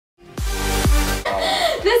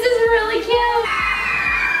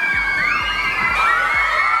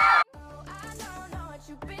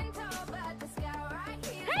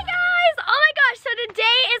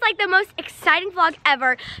vlog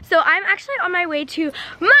ever. So I'm actually on my way to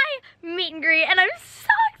my meet and greet, and I'm so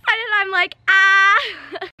excited. I'm like,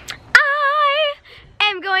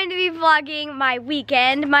 I'm going to be vlogging my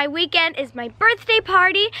weekend. My weekend is my birthday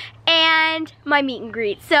party and my meet and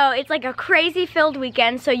greet. So it's like a crazy filled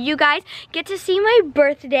weekend. So you guys get to see my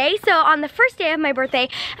birthday. So on the first day of my birthday,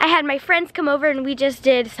 I had my friends come over and we just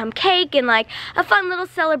did some cake and like a fun little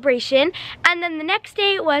celebration. And then the next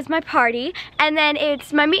day was my party. And then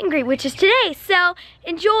it's my meet and greet, which is today. So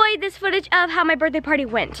enjoy this footage of how my birthday party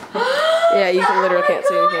went. Yeah, you can literally can't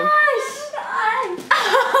see anything.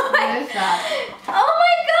 Oh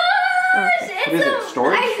my gosh! Okay. It's a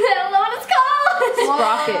storage? I don't know what it's called.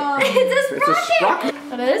 Sprocket. It's a sprocket.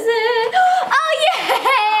 What is it? Oh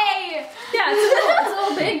yay! Yeah, it's a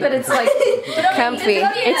little big, but it's like comfy.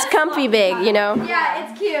 It's comfy big, you know. Yeah,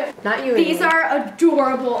 it's cute. Not you. These are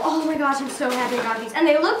adorable. Oh my gosh, I'm so happy I got these, and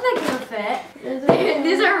they look like they'll fit.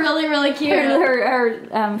 These are really, really cute. her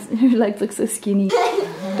legs look so skinny.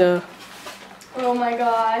 Duh. Oh my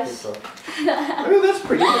gosh. Oh, that's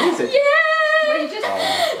pretty amazing. Yay!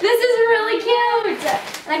 This is really cute.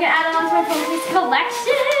 And I can add it onto my Focus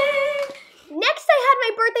collection. Next, I had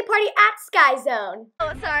my birthday party at Sky Zone.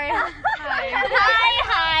 Oh, sorry.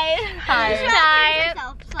 Hi.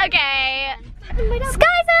 Okay.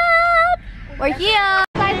 Sky Zone! We're here.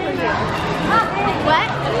 What?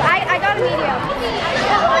 I got a medium.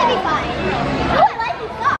 That'll be fine.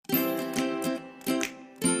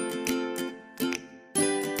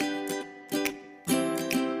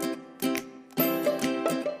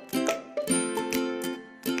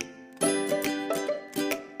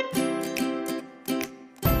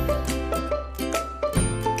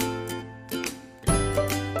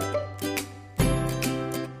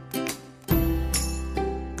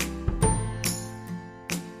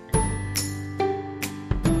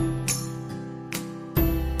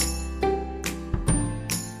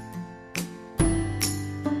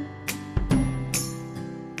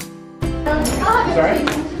 Sorry? I'm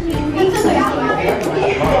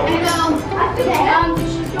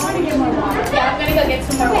gonna go get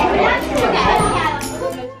some more water.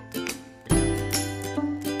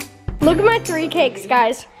 Look at my 3 cakes,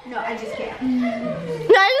 guys. No, I just can't.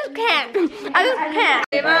 No, I just can't.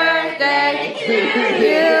 Happy birthday to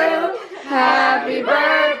you. Happy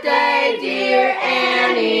birthday, dear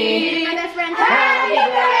Annie. My best friend. Happy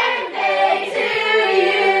birthday to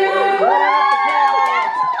you.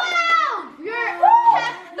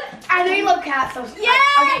 I know you love cats. So yeah.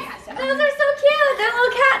 Okay, cats. Those are so cute. They're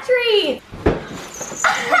little cat trees.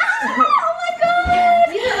 Oh my god.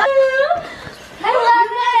 I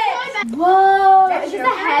love it. Whoa. Is this a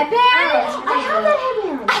headband? I have that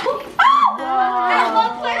headband. I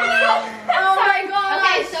love planners. Oh my god.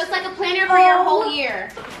 Okay, so it's like a planner for your whole year.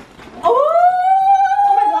 Oh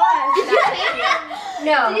my gosh.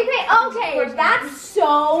 No. Did you pay? Okay, that's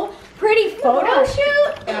so pretty photo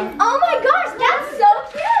shoot. Yeah. Oh my gosh, that's so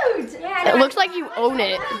cute. Yeah, It looks like you own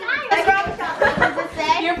it.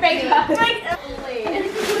 Your face.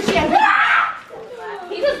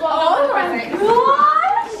 He just walked over the present.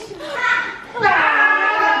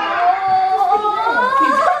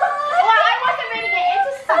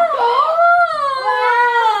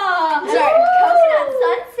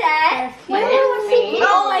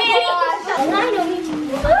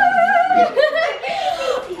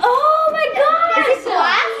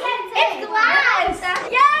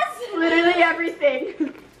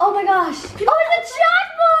 Oh my gosh. Oh, it's a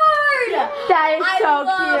chalkboard! That is so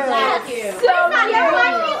cute. So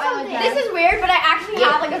cute. This is weird, but I actually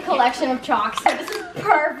have like a collection of chalks, so this is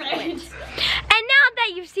perfect. And now that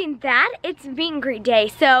you've seen that, it's meet and greet day.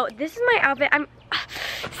 So this is my outfit.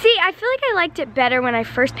 See, I feel like I liked it better when I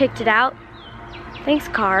first picked it out. Thanks,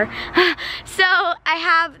 car. So I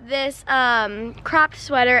have this cropped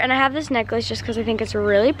sweater and I have this necklace just because I think it's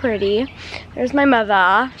really pretty. There's my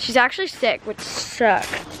mother. She's actually sick, which sucks.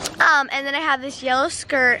 And then I have this yellow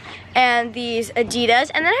skirt and these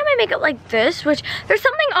Adidas. And then I have my makeup like this, which there's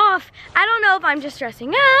something off. I don't know if I'm just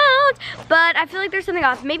stressing out, but I feel like there's something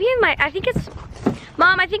off. Maybe in my, I think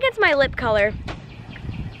it's my lip color.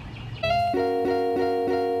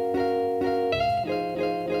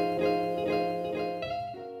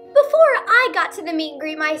 Before I got to the meet and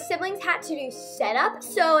greet, my siblings had to do setup,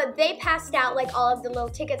 so they passed out like all of the little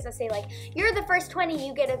tickets that say like, you're the first 20,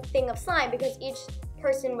 you get a thing of slime, because each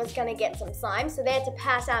person was gonna get some slime, so they had to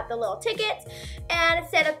pass out the little tickets and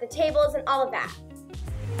set up the tables and all of that.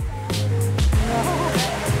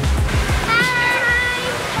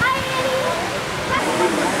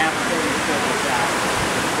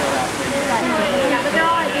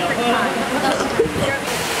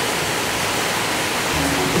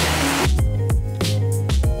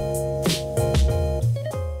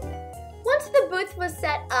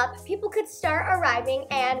 up, people could start arriving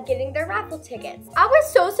and getting their raffle tickets. I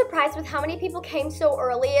was so surprised with how many people came so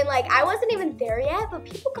early, and like I wasn't even there yet, but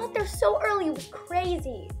people got there so early. It was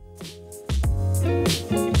crazy.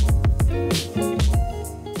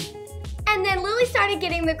 And then Lily started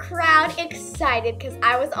getting the crowd excited because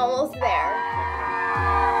I was almost there.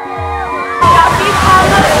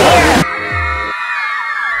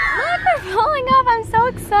 Look, they're pulling up. I'm so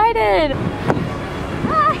excited.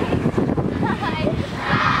 Hi.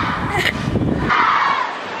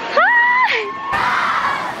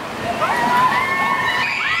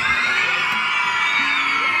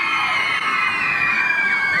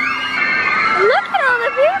 Look at all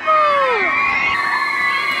the people.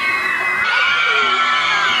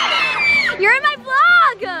 You're in my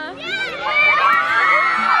vlog. Yeah.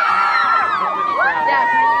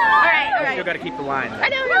 All right. Still got to keep the line. I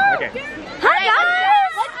know. Okay. Hi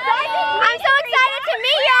guys. I'm so excited to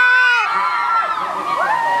meet y'all.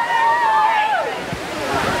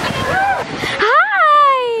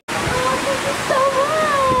 Hi. Thank you so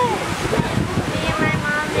much. Me and my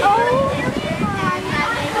mom made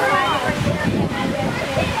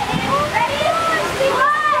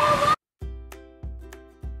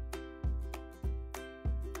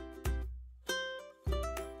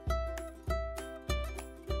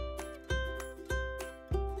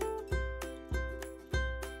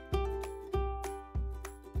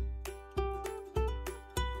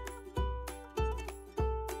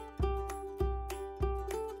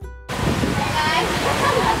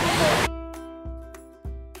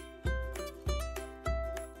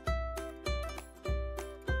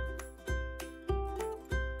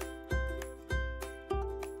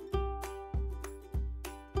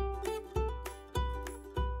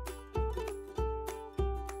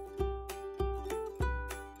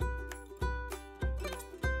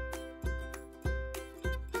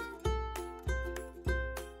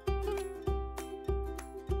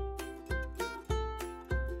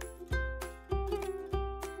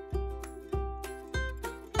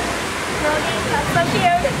So cute.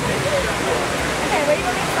 Okay, where do you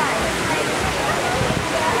want me to sign?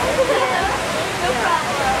 No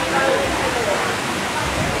problem.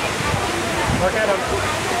 Look at him.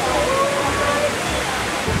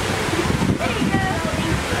 There you go.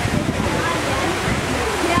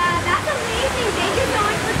 Yeah, that's amazing. Thank you so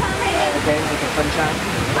much for coming. Okay, make a sunshine.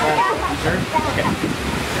 You sure? Okay.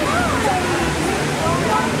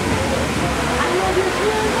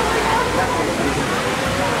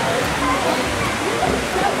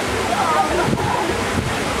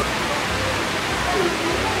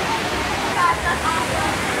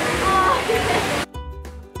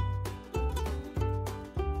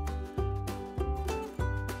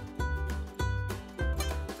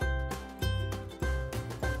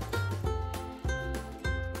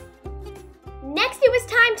 Next, it was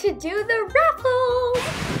time to do the raffle.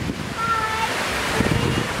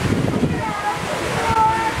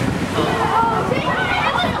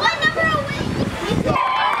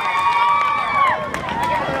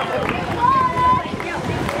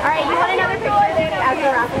 All right, you want another picture there as the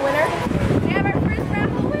raffle winner? We have our first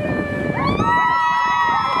raffle winner. Hang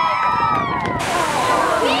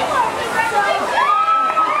on.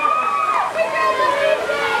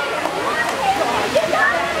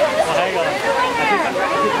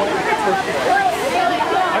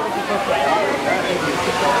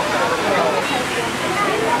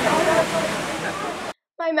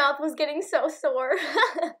 My mouth was getting so sore.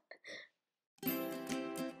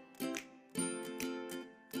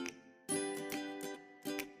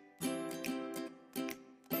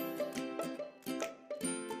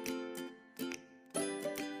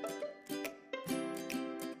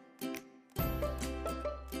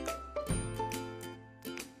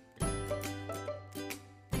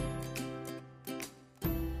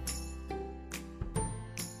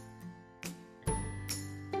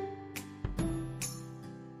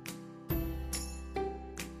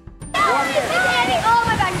 Oh,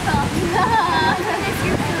 my bag fell.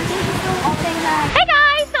 Hey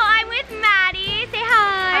guys, so I'm with Maddie. Say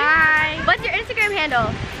hi. Hi. What's your Instagram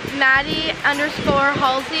handle?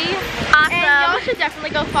 Maddie_Halsey. Awesome. And y'all should definitely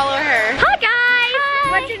go follow her. Hi guys.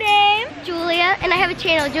 Hi. What's your name? Julia, and I have a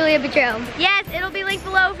channel, Julia Badrome. Yes, it'll be linked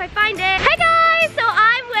below if I find it. Hey guys, so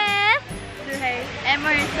I'm with And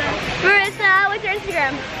Marissa. Marissa. What's your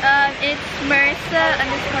Instagram? It's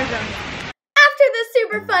Marissa_Zone. After the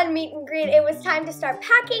super fun meet and greet, it was time to start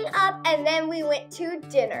packing up, and then we went to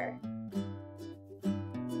dinner.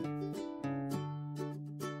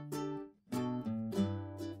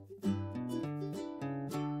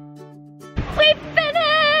 We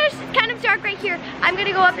finished! It's kind of dark right here. I'm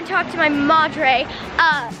gonna go up and talk to my madre.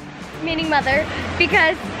 meaning mother,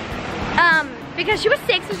 because she was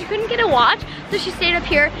sick, so she couldn't get a watch, so she stayed up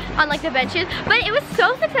here on like the benches. But it was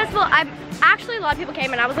so successful. Actually, a lot of people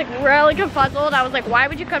came, and I was like really confuzzled. I was like, why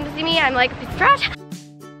would you come to see me? I'm like, it's trash.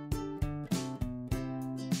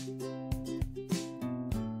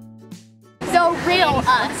 The real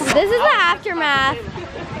us. This is the aftermath.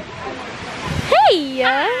 Hey!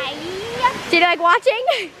 Hi. Did you like watching?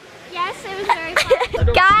 Yes, it was very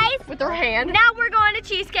fun. Guys, With her hand. now we're going to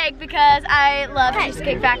Cheesecake because I love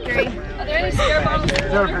Cheesecake Factory. Are there any scare bottles?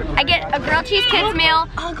 I get a grilled cheese kids meal,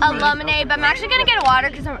 a lemonade, but I'm actually gonna get a water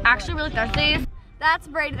because I'm actually really thirsty. That's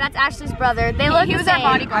Brady, that's Ashley's brother. They look the same.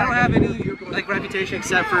 I don't have any like reputation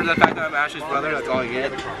except for the fact that I'm Ashley's brother. That's all I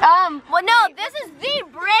get. Well no, this is the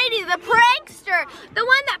Brady, the prankster. The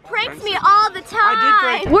one that pranks me all the time. I did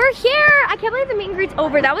prank. We're here. I can't believe the meet and greet's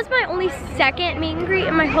over. That was my only second meet and greet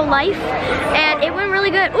in my whole life. And it went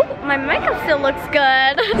really good. Ooh, my makeup still looks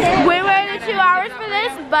good. We waited 2 hours for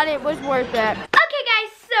this, but it was worth it. Okay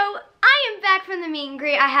guys, so I am back from the meet and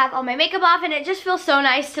greet. I have all my makeup off and it just feels so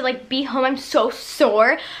nice to like be home. I'm so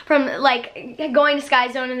sore from like going to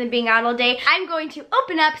Sky Zone and then being out all day. I'm going to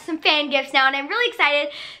open up some fan gifts now and I'm really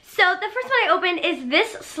excited. So the first one I opened is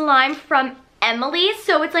this slime from Emily.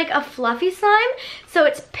 So it's like a fluffy slime. So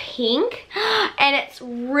it's pink and it's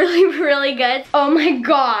really, really good. Oh my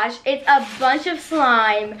gosh, it's a bunch of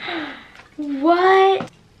slime. What?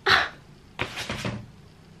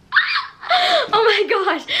 Oh my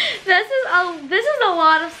gosh, this is a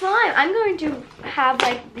lot of slime. I'm going to have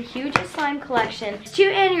like the hugest slime collection. 2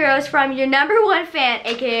 Annie Rose from your #1 fan,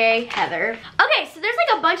 aka Heather. Okay, so there's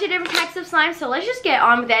like a bunch of different types of slime, so let's just get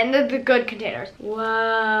on with it. And the good containers.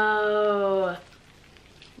 Whoa.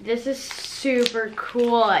 This is super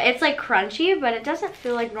cool. It's like crunchy, but it doesn't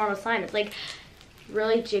feel like normal slime. It's like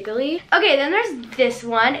really jiggly. Okay, then there's this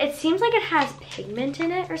one. It seems like it has pigment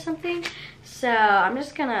in it or something. So I'm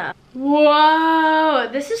just gonna, whoa,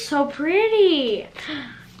 this is so pretty.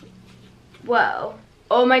 Whoa.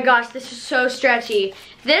 Oh my gosh, this is so stretchy.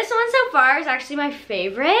 This one so far is actually my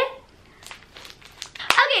favorite.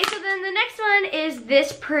 Okay, so then the next one is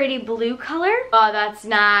this pretty blue color. Oh, that's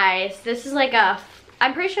nice. This is like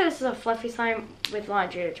I'm pretty sure this is a fluffy slime with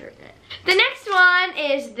laundry detergent. The next one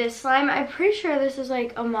is this slime. I'm pretty sure this is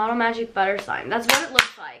like a Model Magic butter slime. That's what it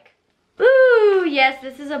looks like. Ooh, yes,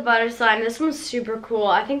 this is a butter slime. This one's super cool.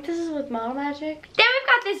 I think this is with Model Magic. Then we've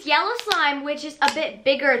got this yellow slime, which is a bit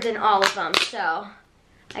bigger than all of them. So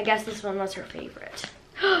I guess this one was her favorite.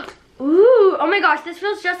 Ooh, oh my gosh, this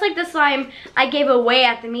feels just like the slime I gave away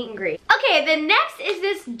at the meet and greet. Okay, the next is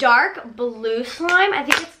this dark blue slime. I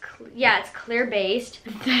think it's, yeah, it's clear based.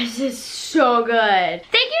 This is so good. Thank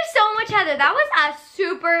you so much, Heather. That was a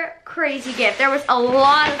super crazy gift. There was a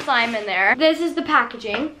lot of slime in there. This is the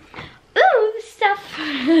packaging. Ooh, the stuff,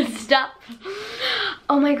 stuff.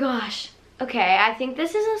 Oh my gosh. Okay, I think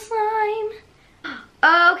this is a slime.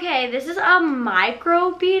 Okay, this is a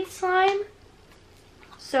micro bead slime.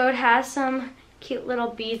 So it has some cute little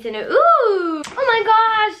beads in it. Ooh, oh my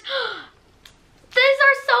gosh. These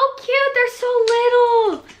are so cute, they're so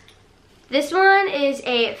little. This one is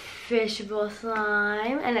a fishbowl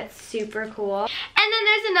slime and it's super cool. And then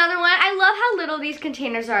there's another one. I love how little these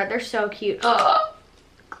containers are. They're so cute. Oh,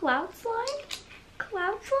 cloud slime,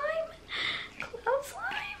 cloud slime, cloud slime.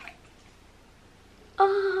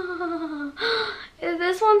 Oh,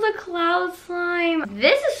 this one's a cloud slime.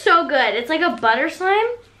 This is so good. It's like a butter slime.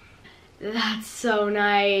 That's so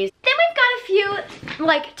nice. Then we've got a few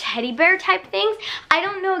like teddy bear type things. I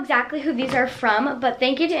don't know exactly who these are from, but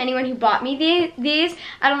thank you to anyone who bought me these.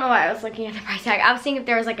 I don't know why I was looking at the price tag. I was seeing if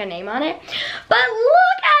there was like a name on it. But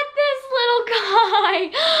look at this little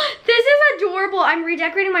guy. This is adorable. I'm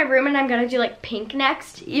redecorating my room and I'm gonna do like pink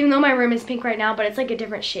next, even though my room is pink right now, but it's like a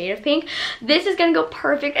different shade of pink. This is gonna go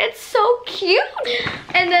perfect. It's so cute.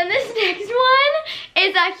 And then this next one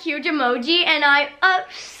is a huge emoji and I'm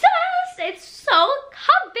obsessed. It's so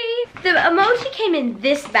comfy. The emoji came in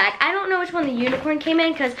this bag. I don't know which one the unicorn came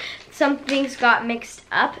in because some things got mixed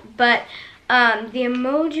up, but the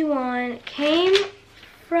emoji one came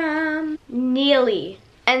from Neely.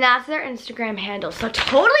 And that's their Instagram handle. So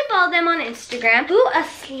totally follow them on Instagram. Ooh, a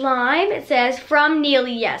slime. It says from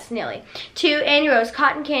Neely. Yes, Neely. To Annie Rose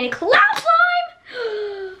Cotton Candy Cloud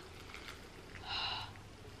Slime.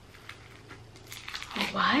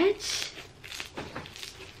 What?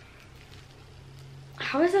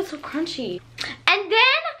 How is that so crunchy? And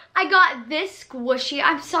then I got this squishy.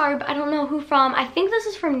 I'm sorry, but I don't know who from. I think this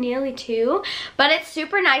is from Neely too, but it's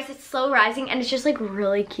super nice. It's slow rising and it's just like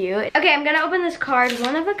really cute. Okay, I'm gonna open this card,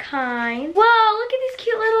 one of a kind. Whoa, look at these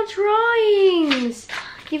cute little drawings.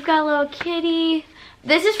 You've got a little kitty,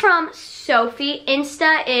 This is from Sophie.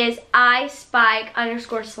 Insta is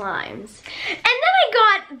ispike_slimes. And then I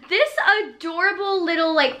got this adorable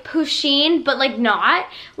little like Pusheen, but like not.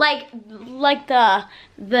 Like the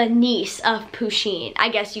niece of Pusheen, I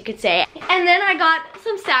guess you could say. And then I got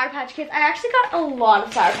some Sour Patch Kids. I actually got a lot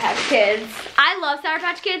of Sour Patch Kids. I love Sour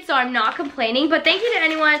Patch Kids, so I'm not complaining, but thank you to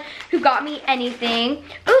anyone who got me anything.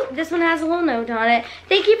 Ooh, this one has a little note on it.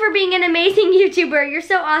 Thank you for being an amazing YouTuber. You're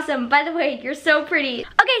so awesome. By the way, you're so pretty.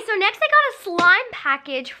 Okay, so next I got a slime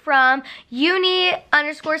package from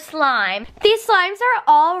uni_slime. These slimes are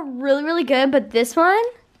all really, really good, but this one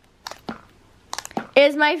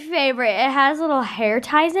is my favorite. It has little hair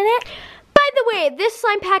ties in it. By the way, this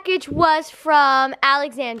slime package was from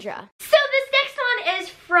Alexandra. So this next one is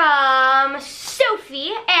from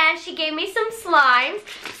Sophie, and she gave me some slimes,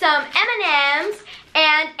 some M&Ms,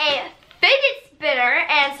 and a fidget spinner,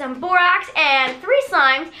 and some borax, and 3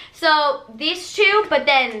 slimes. So these 2, but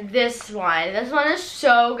then this one. This one is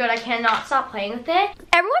so good. I cannot stop playing with it.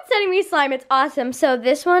 Everyone's sending me slime. It's awesome. So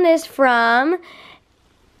this one is from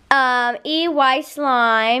EY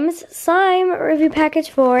Slimes, slime review package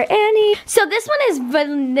for Annie. So this one is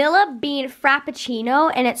vanilla bean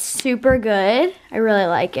frappuccino, and it's super good. I really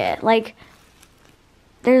like it. Like,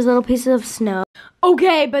 there's little pieces of snow.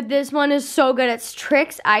 Okay, but this one is so good. It's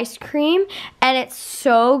Trix ice cream, and it's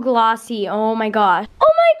so glossy. Oh my gosh.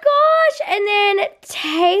 Oh my gosh. And then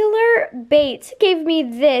Taylor Bates gave me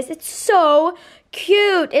this. It's so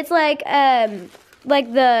cute. It's like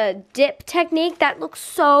the dip technique. That looks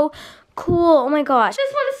so cool. Oh my gosh.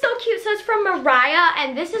 This one is so cute. So it's from Mariah,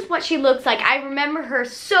 and this is what she looks like. I remember her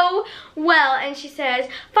so well, and she says,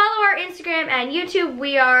 follow our Instagram and YouTube.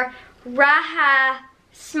 We are Raha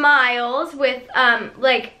Smiles with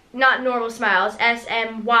like not normal smiles,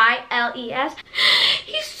 SMYLES.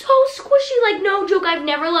 He's so squishy, like no joke. I've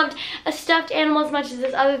never loved a stuffed animal as much as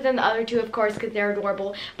this, other than the other 2, of course, because they're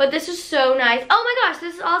adorable. But this is so nice. Oh my gosh,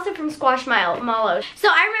 this is also from Squashmallows. So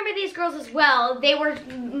I remember these girls as well. They were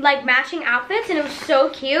like matching outfits, and it was so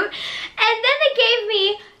cute. And then they gave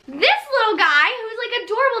me this little guy who's like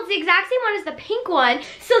adorable. It's the exact same one as the pink one.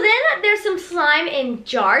 So then there's some slime in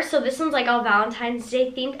jars. So this one's like all Valentine's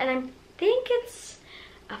Day themed, and I think it's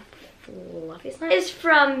a fluffy slime. It's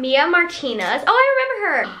from Mia Martinez. Oh, I remember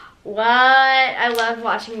her. What? I love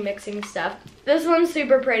watching mixing stuff. This one's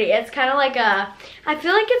super pretty. It's kind of like a, I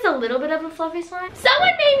feel like it's a little bit of a fluffy slime.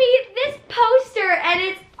 Someone made me this poster, and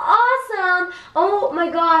it's awesome. Oh my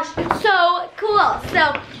gosh, it's so cool.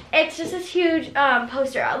 So it's just this huge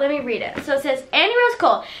poster. Let me read it. So it says, Annie Rose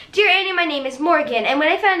Cole. Dear Annie, my name is Morgan, and when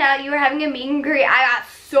I found out you were having a meet and greet, I got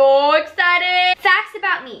so excited. Facts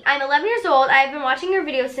about me. I'm 11 years old. I have been watching your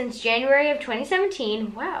videos since January of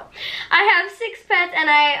 2017. Wow. I have 6 pets, and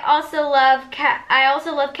I also love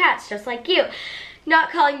cats, just like you.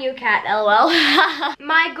 Not calling you a cat, LOL.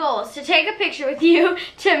 My goal is to take a picture with you,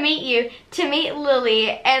 to meet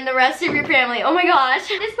Lily, and the rest of your family. Oh my gosh.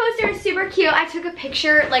 This poster is super cute. I took a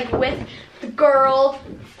picture like with the girl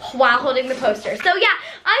while holding the poster. So yeah,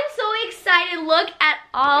 I'm so excited. Look at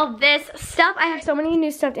all this stuff. I have so many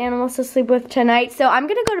new stuffed animals to sleep with tonight, so I'm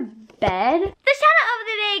gonna go to bed. The shout out of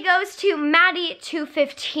the day goes to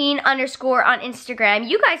Maddie215_ on Instagram.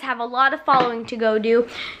 You guys have a lot of following to go do.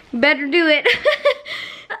 Better do it.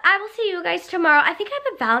 I will see you guys tomorrow. I think I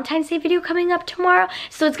have a Valentine's Day video coming up tomorrow,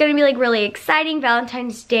 so it's gonna be like really exciting.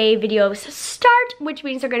 Valentine's Day videos start, which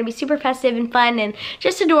means they're gonna be super festive and fun and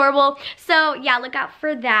just adorable. So yeah, look out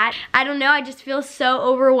for that. I don't know, I just feel so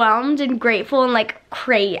overwhelmed and grateful and like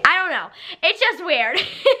crazy. I don't know, it's just weird.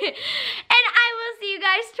 And I will see you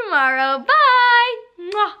guys tomorrow. Bye.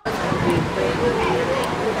 Mwah.